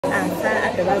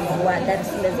That's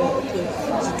okay.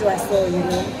 She do so, you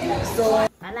know. So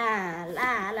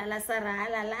la Sarah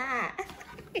la.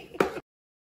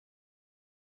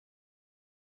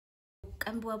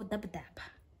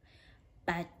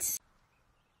 But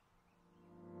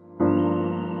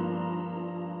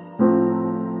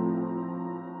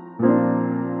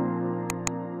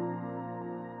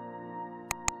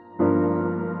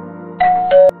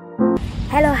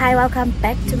hello, hi, welcome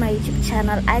back to my YouTube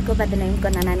channel. I go by the name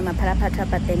Bernini Maphalaphathwa,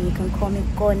 but then you can call me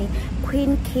Konie,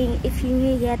 Queen King. If you're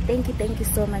new here, thank you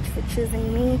so much for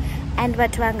choosing me. And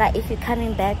Watwanga, if you're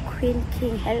coming back, Queen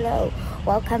King, hello,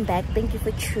 welcome back. Thank you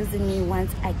for choosing me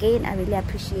once again. I really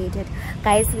appreciate it.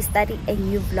 Guys, we started a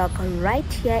new vlog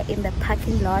right here in the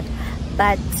parking lot,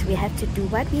 but we have to do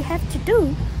what we have to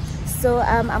do. So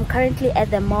I'm currently at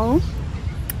the mall,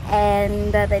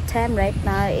 and the time right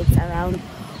now it's around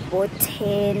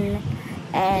 10,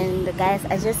 and guys,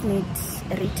 I just need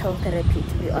retail therapy,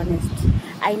 to be honest.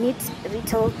 I need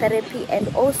retail therapy,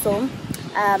 and also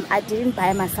I didn't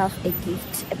buy myself a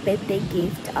gift, a birthday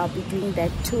gift. I'll be doing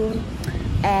that too.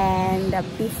 And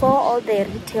before all the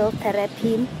retail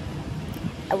therapy,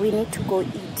 we need to go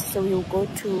eat. So we'll go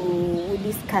to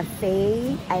Woolies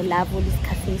Cafe. I love Woolies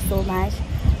Cafe so much.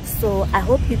 So I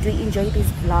hope you do enjoy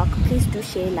this vlog. Please do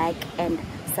share, like, and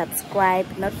subscribe,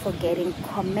 not forgetting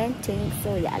commenting.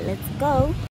 So yeah, let's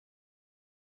go.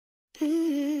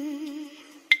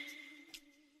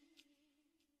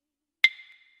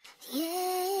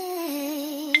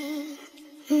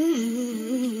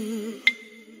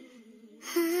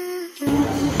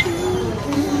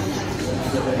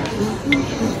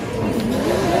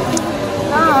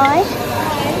 Hi,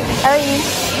 how are you?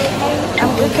 I'm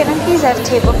good. Can I please have a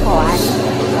table for one?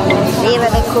 Leave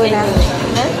at the corner.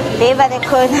 Leave at the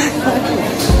corner.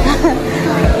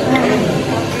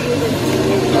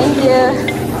 Thank you.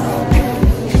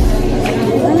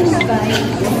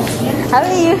 How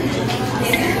are you?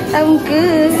 I'm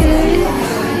good.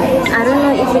 I don't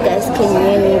know if you guys can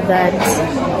hear me, but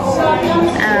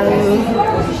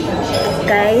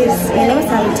guys, you know,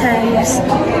 sometimes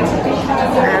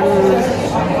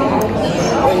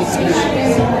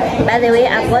by the way,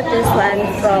 I bought this one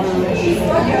from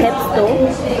Pep Store.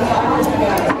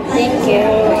 Thank you.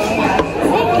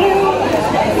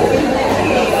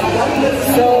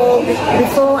 So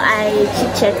before I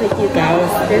chit chat with you guys,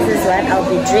 this is what I'll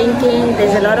be drinking.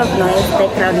 There's a lot of noise,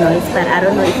 background noise, but I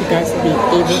don't know if you guys will be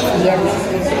able to hear me.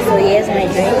 So here's my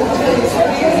drink.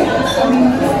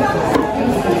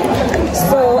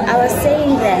 So I was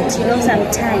saying that, you know,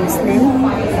 sometimes you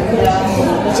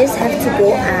just have to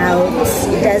go out.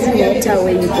 It doesn't matter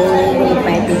where you go. It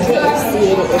might be KFC,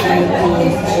 it might be,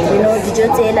 you know, or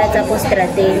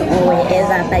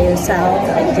wherever by yourself,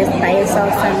 and just buy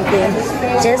yourself something.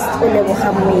 Just because,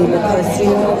 you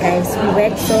know, guys, we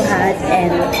work so hard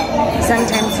and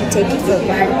sometimes we take it for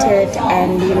granted.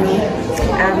 And you know,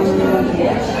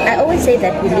 I always say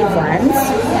that we live once.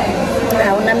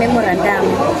 Hauna memorandum,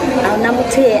 hauna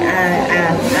muthu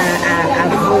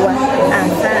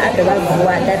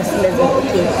that's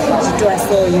okay.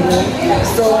 So you know,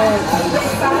 so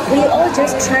we all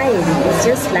just trying. It's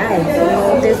just life, you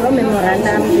know. There's no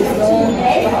memorandum.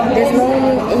 There's no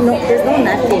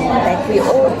nothing. Like, we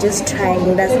all just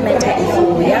trying. Doesn't matter if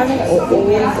you're young or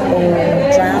old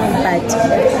or drunk, but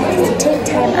to take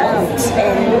time out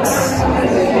and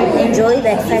enjoy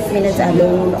that 5 minutes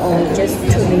alone or just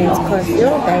 2 minutes. Because you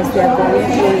know, guys, we are going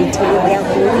through it. We are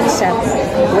going sharp.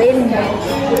 When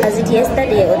was it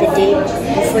yesterday or the day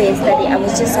before yesterday? I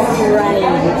was just crying.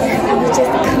 I was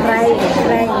just crying.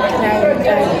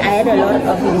 I had a lot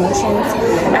of emotions.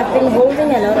 I've been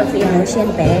holding a lot of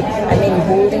emotion back. I mean,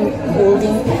 holding,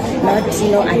 not,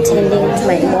 you know, attending to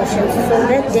my emotions. So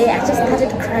that day, I just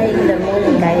started crying in the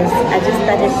morning, guys. I just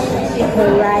started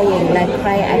crying, like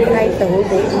crying. I cried the whole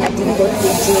day. I didn't go to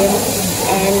the gym,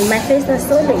 and my face was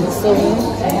swollen. So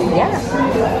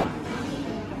yeah.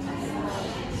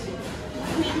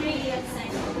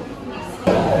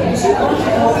 Hold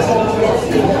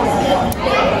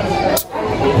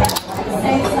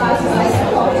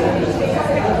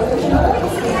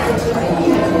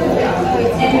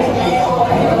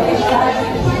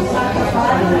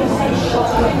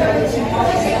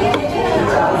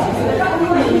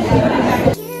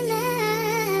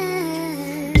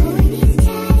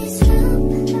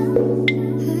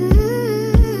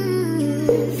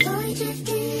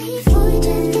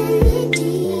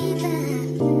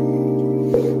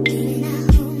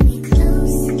me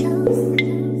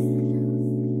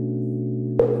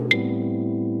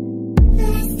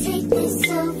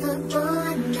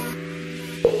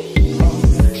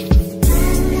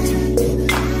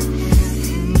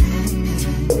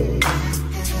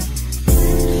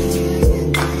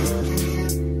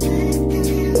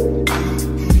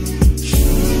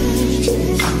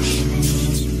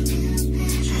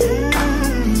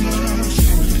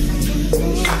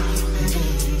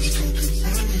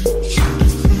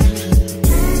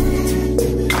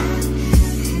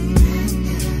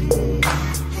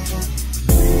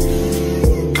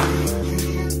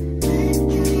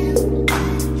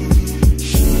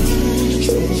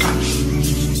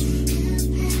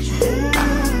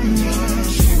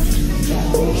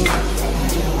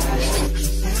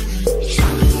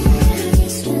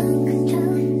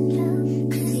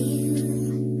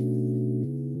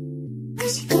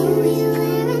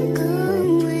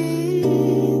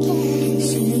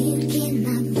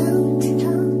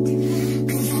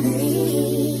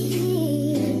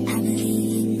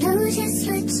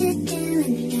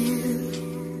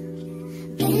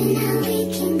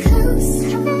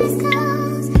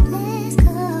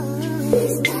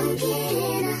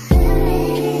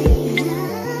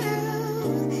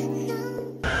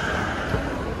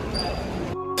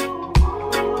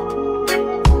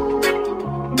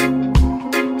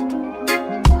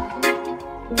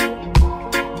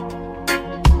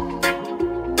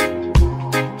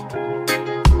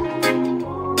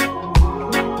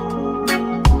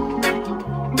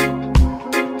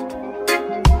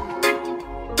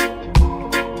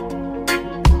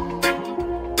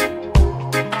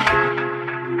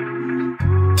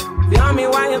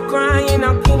you're crying,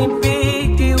 how can it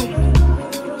be you?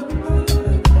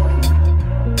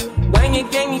 When you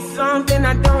gave me something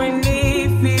I don't really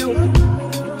feel,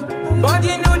 but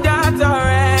you knew that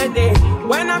already.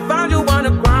 When I found you on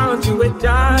the ground, you were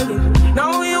dying.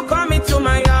 Now you come into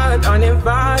my yard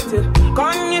uninvited.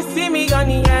 Can't you see me on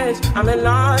the edge? I'm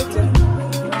enlightened.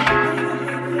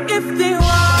 If the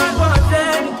world was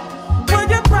ending, would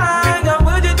you cry or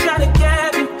would you try to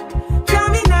get me? Tell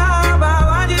me now, I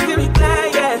want you to be clear,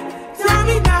 yeah. Tell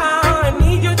me now, I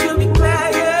need you to be clear,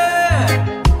 yeah.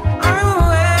 I will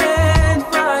wait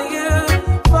for you,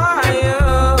 for you.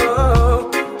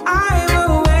 I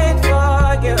will wait for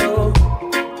you.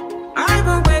 I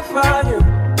will wait for you.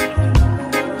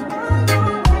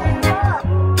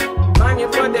 Man, you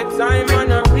put the time on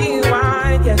a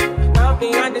rewind, yeah. Help me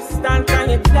understand, can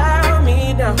you tell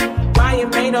me now why you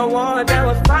made a war that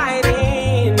was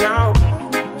fighting now?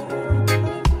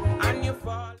 And you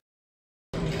fall.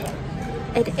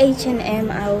 At H&M,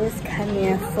 I always come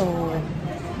here for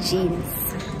jeans.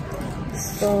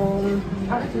 So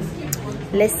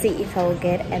let's see if I will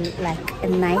get a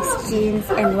nice jeans.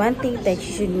 And one thing that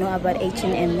you should know about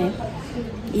H&M,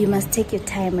 you must take your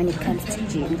time when it comes to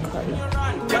jean color.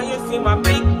 When you see my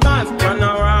big guns, run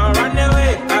around, run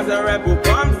away. As a rebel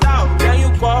comes out, then you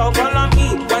call on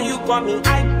me. When you call me,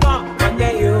 I come, but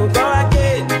then you go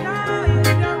again.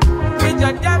 With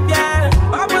your death, yeah.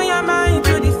 Open your mind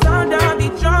to the sound of the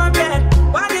trumpet.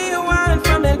 What do you want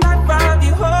from the life of the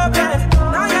hopeless?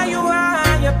 Now here you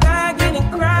are, you're begging and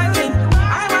crying.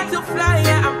 I want to fly,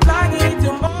 yeah, I'm flying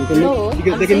to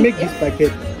more. They can make this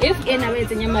packet. If in a way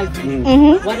it's in your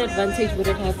what advantage would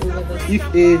it have over this? If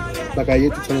a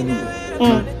bagayet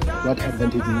what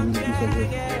advantage will it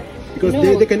have? Because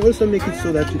they can also make it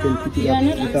so that you can pick it You up are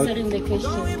not without. answering the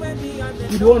question.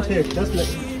 It won't hurt. That's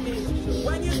like.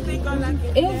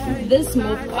 If this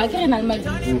move, I can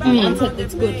answer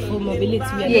that's good for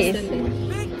mobility. Yes.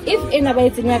 If in a way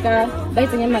it's in your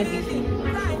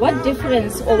what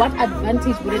difference or what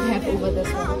advantage would it have over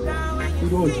this one?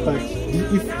 It won't. But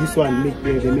if this one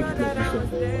they make it like this one,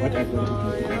 what advantage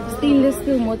will it have? Stainless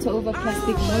steel motor over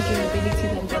plastic, more durability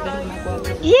than the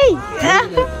Yay!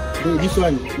 This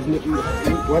one is not.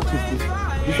 What is this?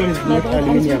 This one is not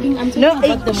aluminium. No,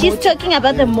 she's talking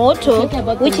about the motor,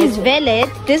 which is velvet.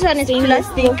 This one is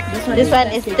plastic. This one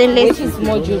is stainless. Which is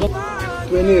more durable.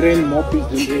 20 rain mop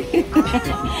is the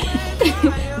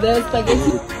The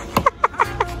spaghetti.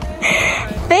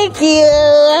 Thank you.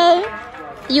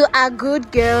 You are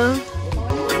good, girl.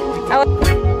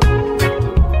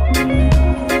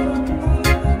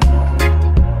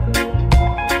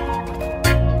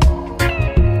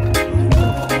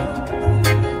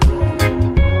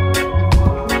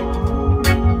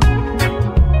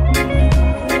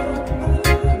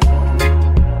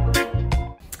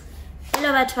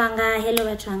 Hello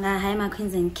Batwanga, hi my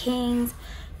queens and kings.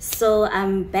 So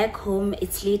I'm back home.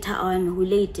 It's later on. Who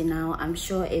late now? I'm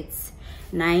sure it's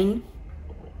 9.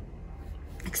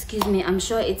 Excuse me, I'm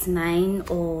sure it's 9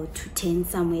 or to 10,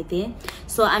 somewhere there.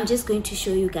 So I'm just going to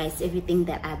show you guys everything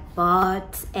that I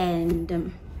bought.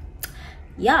 And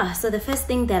yeah, so the first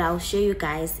thing that I'll show you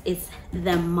guys is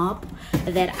the mop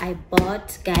that I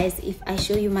bought. Guys, if I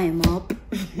show you my mop,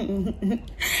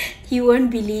 you won't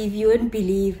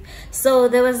believe. So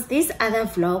there was this other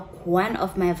vlog, one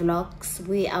of my vlogs,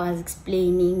 where I was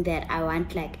explaining that I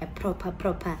want like a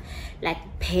proper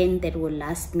like pen that will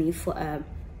last me for a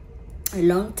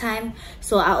long time.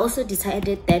 So I also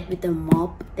decided that with the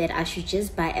mop that I should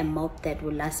just buy a mop that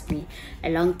will last me a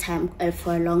long time,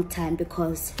 for a long time,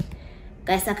 because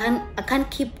guys, I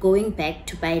can't keep going back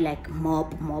to buy like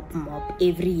mop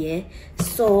every year.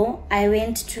 So I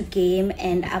went to Game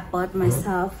and I bought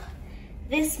myself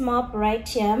this mop right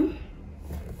here,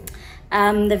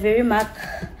 the Very Mark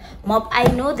mop. I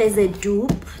know there's a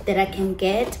dupe that I can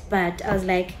get, but I was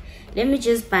like, let me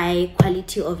just buy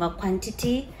quality over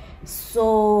quantity.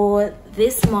 So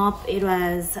this mop, it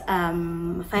was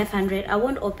 500. I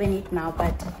won't open it now,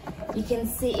 but you can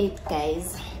see it,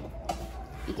 guys.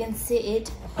 You can see it.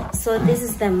 So this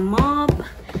is the mop.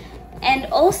 And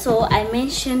also I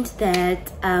mentioned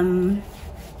that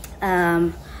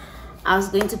I was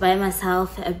going to buy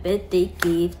myself a birthday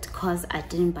gift, because I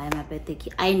didn't buy my birthday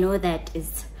gift. I know that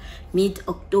it's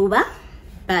mid-October,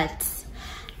 but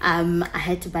I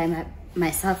had to buy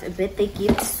myself a birthday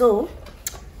gift. So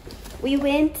we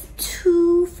went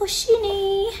to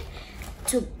Foschini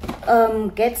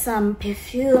to get some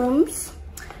perfumes.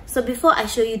 So before I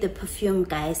show you the perfume,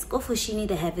 guys, go for Foschini.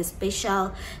 They have a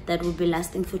special that will be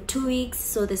lasting for 2 weeks.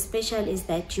 So the special is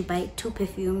that you buy 2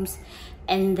 perfumes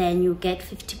and then you get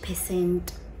 50%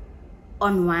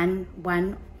 on one.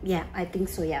 Yeah, I think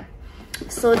so. Yeah.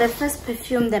 So the first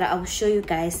perfume that I'll show you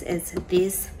guys is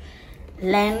this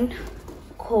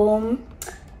Lancome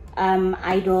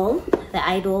Idol, the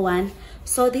Idol one.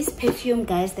 So this perfume,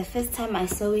 guys, the first time I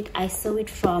saw it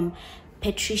from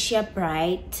Patricia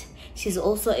Bright. She's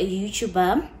also a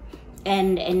YouTuber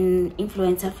and an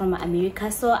influencer from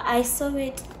America. So I saw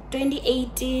it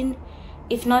 2018,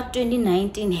 if not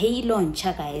 2019. Hey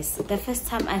launcher, guys. The first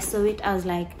time I saw it, I was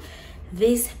like,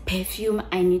 this perfume,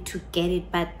 I need to get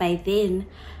it. But by then,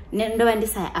 no one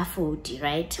decided I afford it,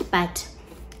 right? But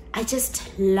I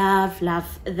just love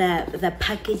the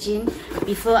packaging.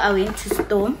 Before I went to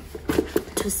store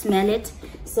to smell it.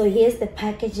 So here's the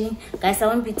packaging, guys. I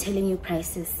won't be telling you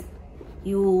prices.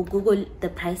 You Google the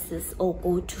prices or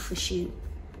go to Fushun.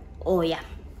 Oh yeah.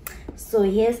 So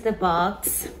here's the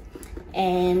box,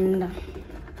 and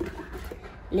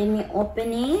let me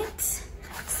open it.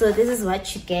 So this is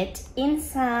what you get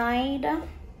inside.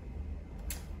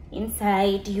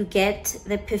 Inside you get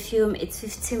the perfume. It's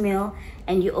 50 ml,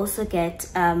 and you also get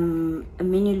a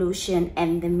mini lotion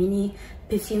and the mini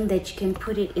perfume that you can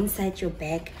put it inside your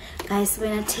bag. Guys,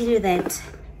 when I tell you that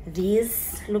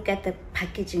these, look at the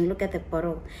packaging, look at the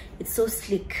bottle, it's so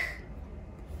sleek.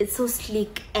 It's so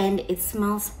sleek, and it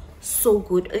smells so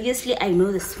good. Obviously I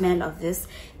know the smell of this.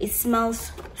 It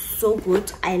smells so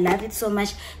good. I love it so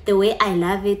much. The way I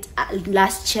love it,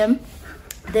 last year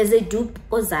there's a dupe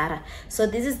Ozara. So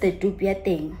this is the dupe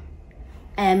thing,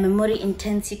 Memory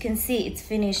Intense. You can see it's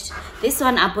finished. This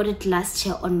one I bought it last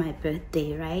year on my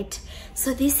birthday, right?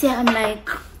 So this year I'm like,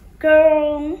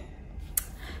 girl,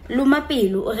 Luma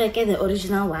Pilu or get the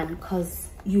original one because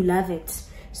you love it.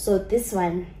 So this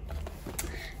one,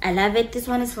 I love it. This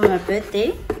one is for my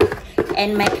birthday,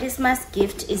 and my Christmas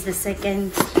gift is the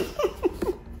second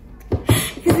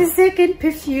is the second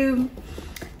perfume.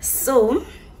 So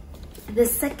the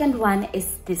second one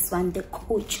is this one, the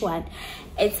Coach one.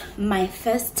 It's my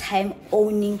first time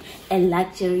owning a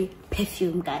luxury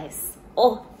perfume, guys.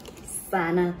 Oh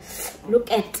Sana, look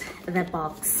at the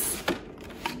box.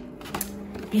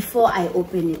 Before I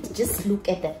open it, just look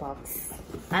at the box.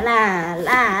 La la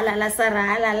la la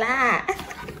Sarah, la la.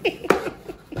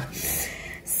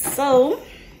 So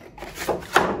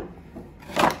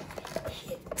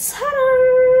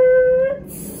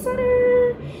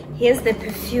here's the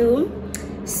perfume.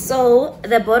 So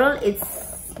the bottle is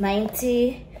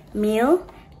 90 ml,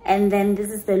 and then this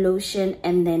is the lotion,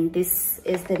 and then this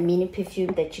is the mini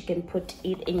perfume that you can put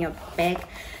it in your bag.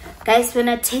 Guys, when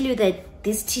I tell you that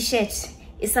this t-shirt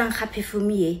is unhappy for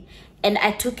me, and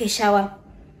I took a shower,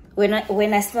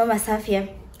 when I smell myself here,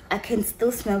 I can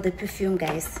still smell the perfume,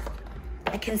 guys.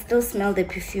 I can still smell the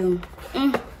perfume.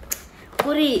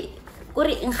 Kuri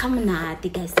inhamunati,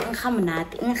 guys.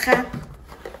 Inha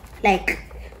like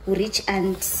rich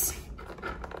auntie.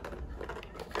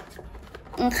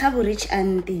 Rich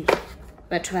auntie.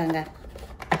 Batwanga.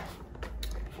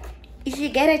 If you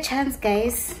get a chance,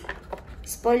 guys,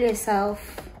 spoil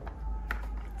yourself.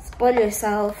 Spoil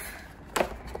yourself.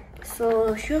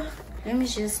 So sure, let me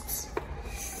just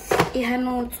I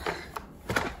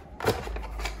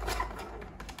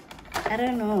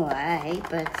don't know why,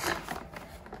 but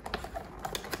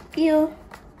you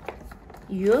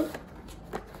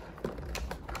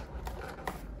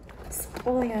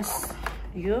spoil yourself.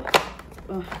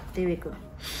 Oh, there we go.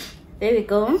 There we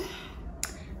go.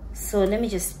 So let me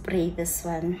just spray this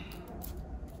one.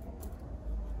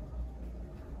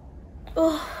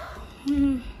 Oh,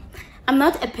 I'm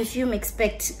not a perfume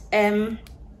expert, I'm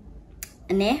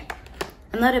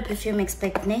not a perfume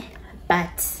expert,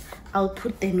 but I'll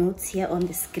put the notes here on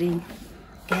the screen,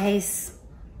 guys.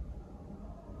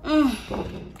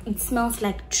 It smells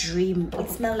like dream. It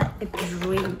smells like a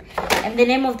dream. And the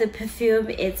name of the perfume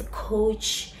is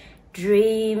Coach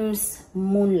Dreams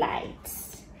Moonlight.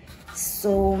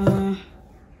 So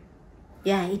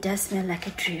yeah, it does smell like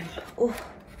a dream. Oh,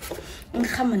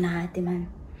 man.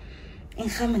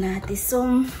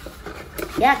 So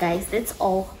yeah, guys, that's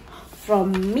all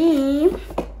from me.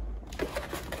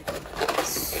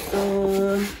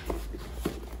 So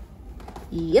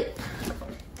yep,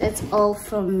 that's all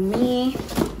from me,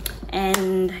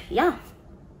 and yeah,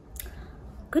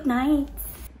 good night.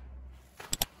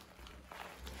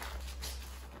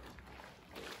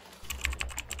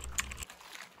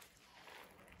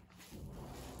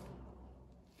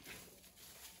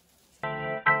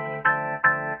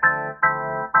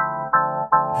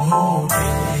 Oh,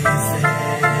 crazy.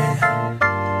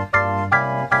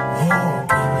 Oh,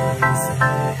 crazy.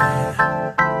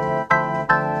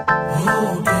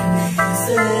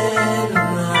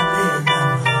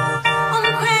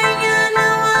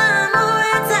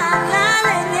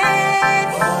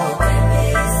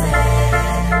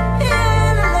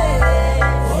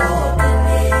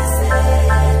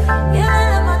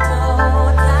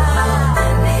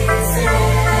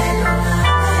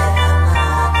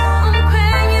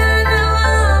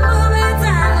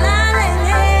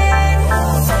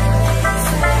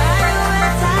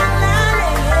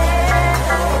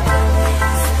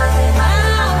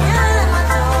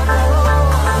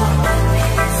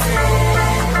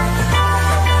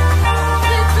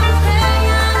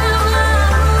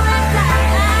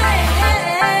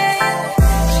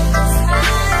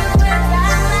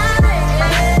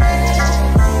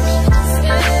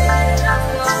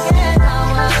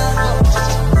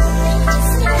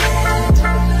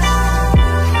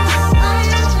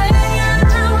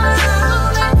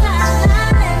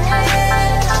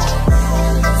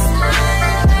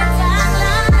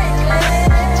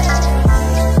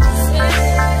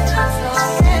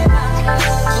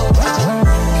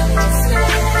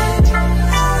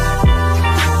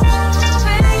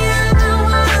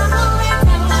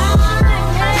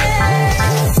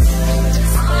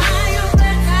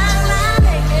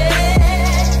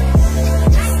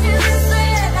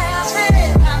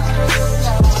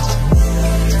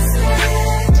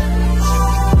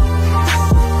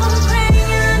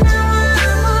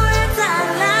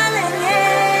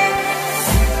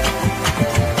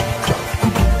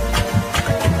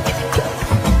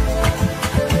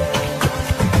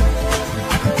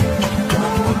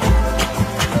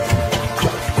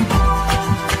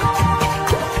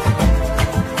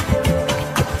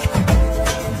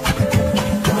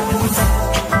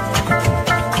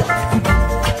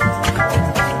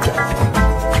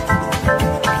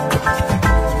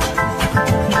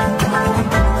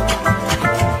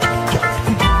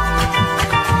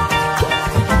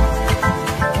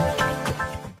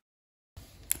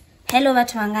 Hello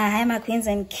Batwanga, hi my queens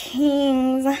and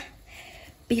kings.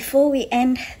 Before we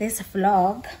end this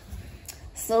vlog,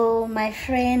 so my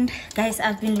friend, guys,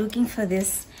 I've been looking for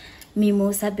this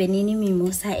mimosa, Bernini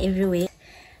Mimosa, everywhere.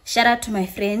 Shout out to my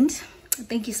friend.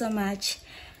 Thank you so much,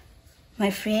 my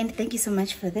friend. Thank you so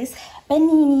much for this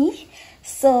Bernini.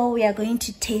 So we are going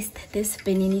to taste this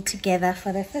Bernini together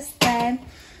for the first time.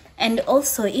 And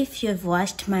also, if you've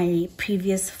watched my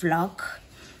previous vlog,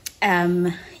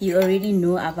 you already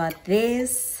know about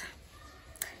this.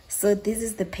 So this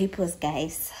is the papers,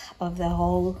 guys, of the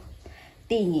whole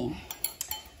thingy.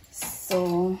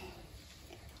 So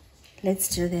let's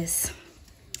do this.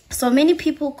 So many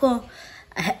people go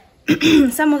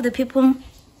some of the people,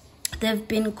 they've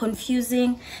been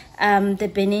confusing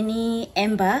the Bernini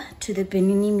Amber to the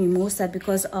Bernini Mimosa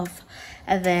because of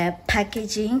the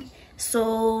packaging.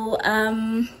 So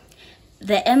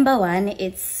the amber one,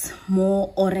 it's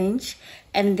more orange,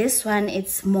 and this one,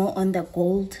 it's more on the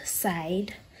gold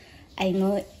side. I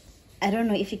don't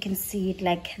know if you can see it,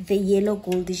 like the yellow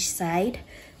goldish side.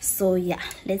 So yeah,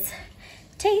 let's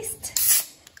taste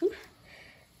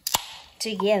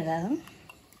together.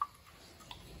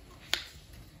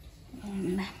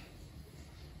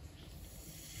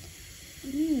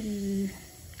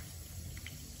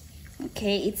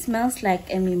 Okay, it smells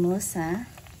like a mimosa,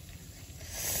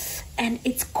 and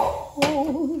it's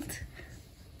cold.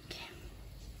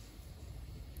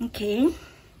 Okay,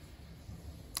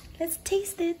 let's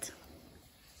taste it.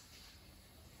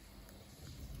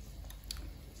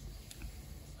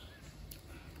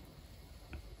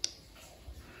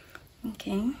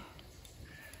 Okay.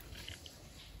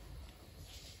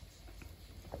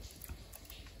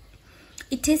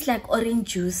 It tastes like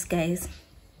orange juice, guys.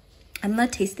 I'm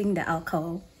not tasting the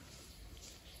alcohol.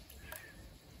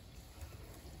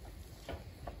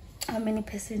 How many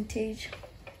percentage?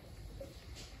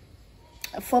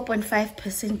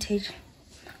 4.5%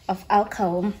 of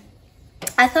alcohol.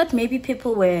 I thought maybe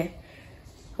people were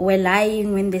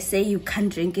lying when they say you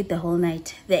can't drink it the whole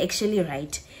night. They're actually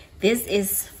right. This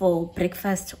is for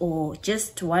breakfast or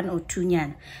just 1 or 2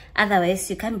 nyan. Otherwise,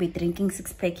 you can't be drinking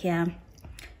 6-pack here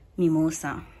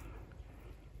mimosa.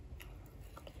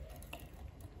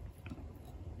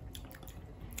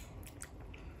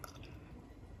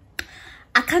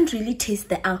 I can't really taste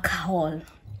the alcohol,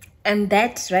 and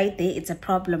that's right there, it's a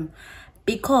problem,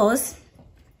 because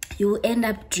you end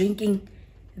up drinking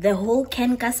the whole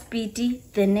can kaspiti.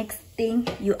 The next thing,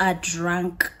 you are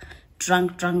drunk.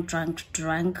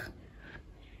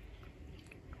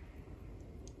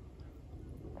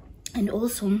 And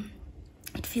also,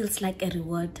 it feels like a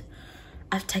reward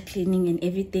after cleaning and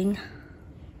everything.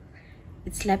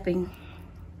 It's slapping.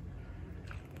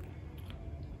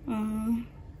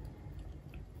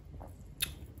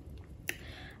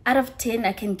 Out of 10,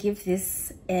 I can give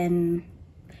this an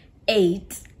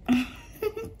 8.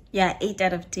 Yeah, 8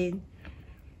 out of 10.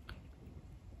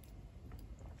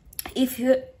 If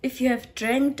you have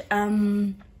drank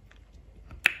kind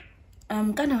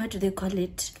of, what do they call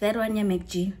it? That one, yeah,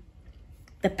 McG,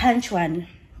 the punch one.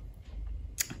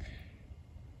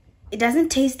 It doesn't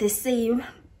taste the same,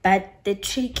 but the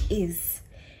trick is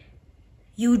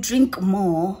you drink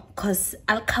more, because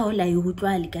alcohol like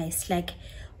hudwali, guys, like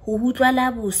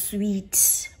hudwala bu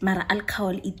sweet mara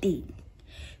alcohol eating.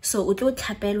 So utlo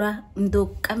tapelwa ndo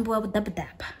kambuwa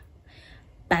budabudaba.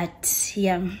 But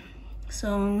yeah,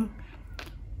 so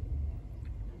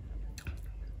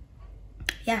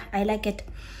yeah, I like it.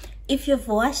 If you've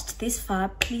watched this far,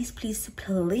 please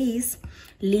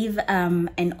leave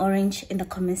an orange in the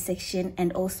comment section,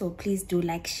 and also please do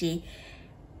like, share,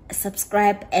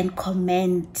 subscribe, and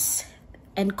comment.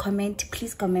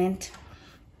 Please comment.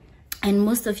 And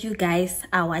most of you guys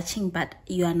are watching but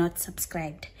you are not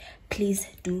subscribed. Please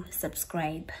do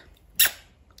subscribe.